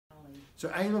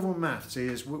So A-level maths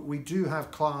is, we do have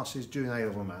classes doing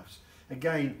A-level maths.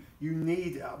 Again, you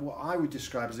need what I would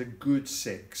describe as a good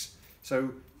 6.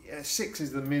 So 6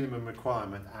 is the minimum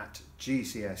requirement at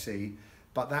GCSE,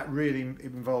 but that really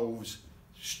involves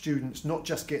students not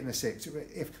just getting a 6.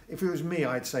 If it was me,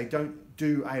 I'd say don't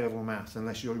do A-level maths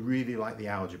unless you really like the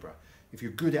algebra. If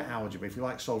you're good at algebra, if you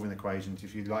like solving equations,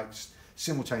 if you like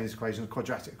simultaneous equations,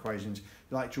 quadratic equations,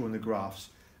 you like drawing the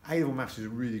graphs, A-level maths is a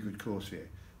really good course for you.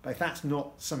 But if that's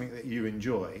not something that you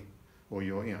enjoy, or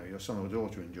your son or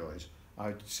daughter enjoys, I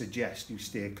would suggest you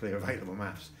steer clear of A-level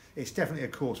maths. It's definitely a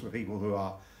course for people who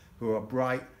are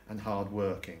bright and hard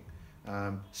working.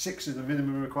 6 is the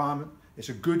minimum requirement. It's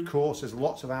a good course. There's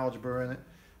lots of algebra in it,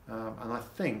 and I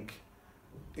think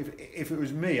if it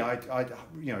was me,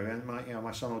 and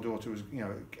my son or daughter was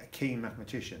a keen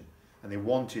mathematician, and they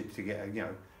wanted to get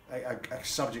a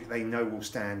subject they know will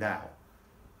stand out,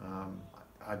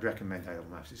 I'd recommend A-level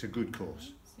maths. It's a good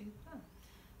course. Super.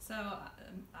 So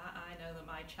I know that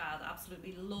my child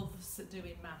absolutely loves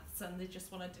doing maths, and they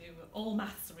just want to do all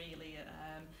maths really.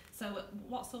 So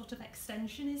what sort of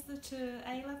extension is there to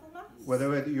A-level maths? Well,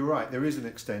 you're right, there is an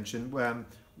extension.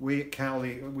 We at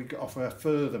Cowley, we offer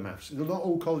further maths. Not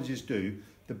all colleges do,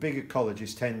 the bigger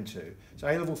colleges tend to. So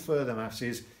A-level further maths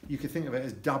is, you could think of it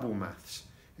as double maths.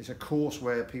 It's a course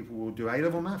where people will do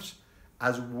A-level maths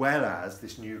as well as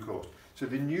this new course. So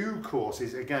the new course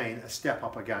is again a step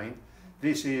up again.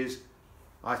 This is,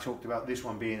 I talked about this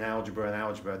one being algebra and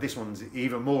algebra. This one's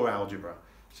even more algebra.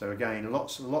 So again,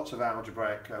 lots of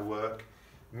algebraic work.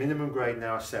 Minimum grade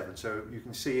now is 7. So you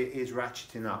can see it is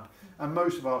ratcheting up. And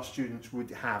most of our students would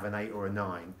have an 8 or a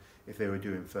 9 if they were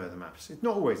doing further maths. It's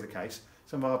not always the case.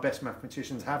 Some of our best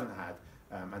mathematicians haven't had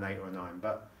an 8 or a 9,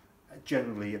 but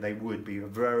generally they would be a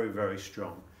very, very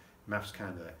strong maths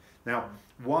candidate. Now,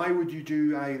 why would you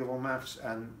do A-level maths?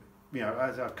 And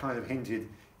as I've kind of hinted,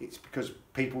 it's because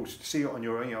people see it on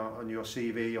your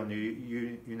CV, on your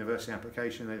university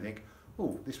application, and they think,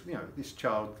 oh, this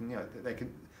child can,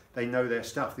 they know their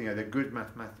stuff. They're good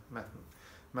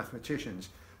mathematicians.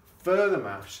 Further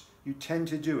maths, you tend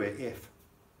to do it if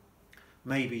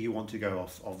maybe you want to go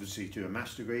off, obviously, to a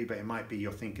maths degree, but it might be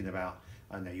you're thinking about,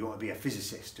 I don't know, you want to be a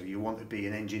physicist or you want to be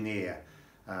an engineer.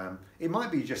 It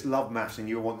might be you just love maths and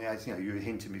you want, you were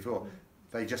hinting before,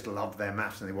 they just love their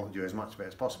maths and they want to do as much of it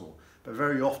as possible. But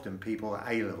very often people at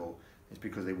A-level, it's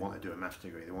because they want to do a maths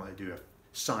degree, they want to do a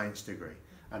science degree,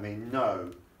 and they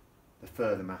know the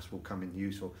further maths will come in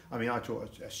useful. I mean, I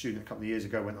taught a student a couple of years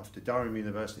ago, went off to Durham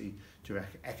University to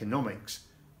economics.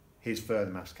 His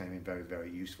further maths came in very, very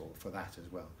useful for that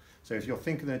as well. So if you're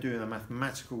thinking of doing a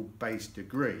mathematical based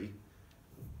degree,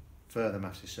 further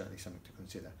maths is certainly something to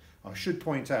consider. I should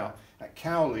point out, at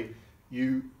Cowley,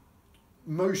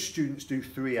 most students do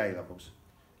 3 A-levels.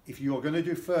 If you're going to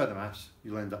do further maths,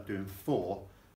 you'll end up doing 4,